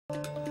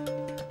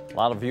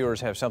lot of viewers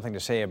have something to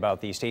say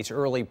about the state's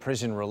early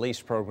prison release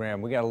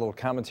program. We got a little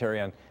commentary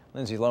on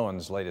Lindsay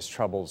Lohan's latest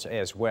troubles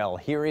as well.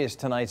 Here is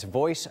tonight's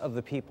Voice of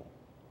the People.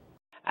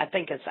 I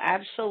think it's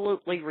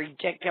absolutely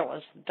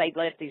ridiculous that they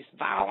let these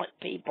violent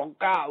people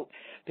go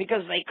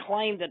because they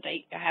claim that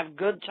they have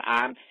good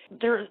time.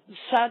 They're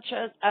such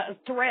a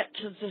threat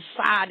to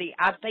society.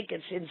 I think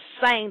it's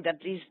insane that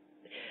these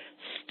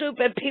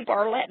stupid people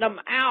are letting them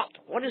out.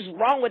 What is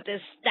wrong with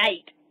this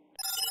state?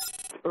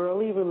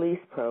 Early release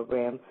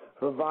program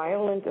for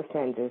violent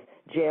offenders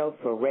jailed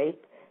for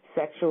rape,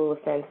 sexual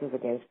offenses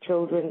against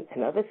children,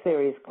 and other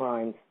serious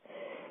crimes,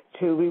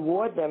 to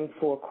reward them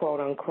for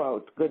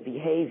quote-unquote good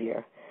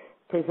behavior,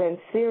 presents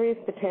serious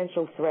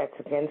potential threats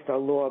against our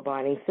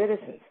law-abiding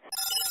citizens.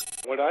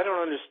 What I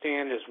don't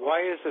understand is why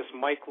is this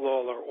Mike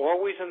Lawler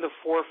always in the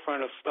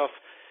forefront of stuff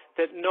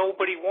that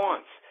nobody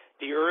wants?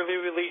 The early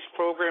release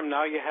program,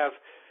 now you have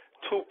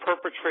two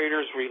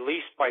perpetrators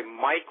released by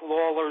Mike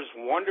Lawler's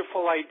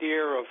wonderful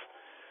idea of,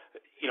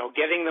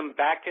 getting them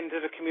back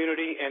into the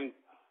community, and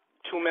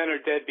two men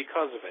are dead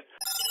because of it.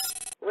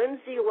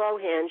 Lindsay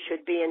Lohan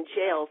should be in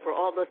jail for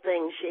all the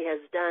things she has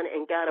done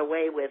and got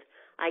away with.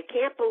 I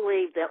can't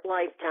believe that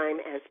Lifetime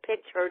has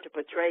picked her to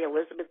portray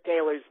Elizabeth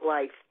Taylor's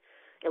life.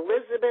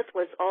 Elizabeth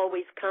was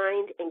always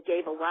kind and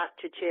gave a lot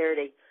to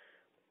charity.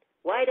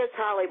 Why does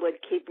Hollywood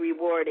keep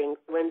rewarding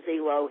Lindsay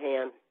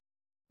Lohan?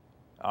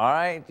 All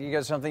right, you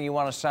got something you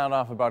want to sound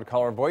off about,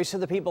 caller. Voice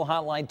of the People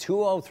hotline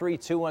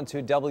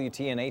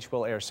 203-212-WTNH.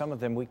 We'll air some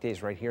of them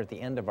weekdays right here at the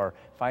end of our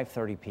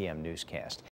 5:30 p.m. newscast.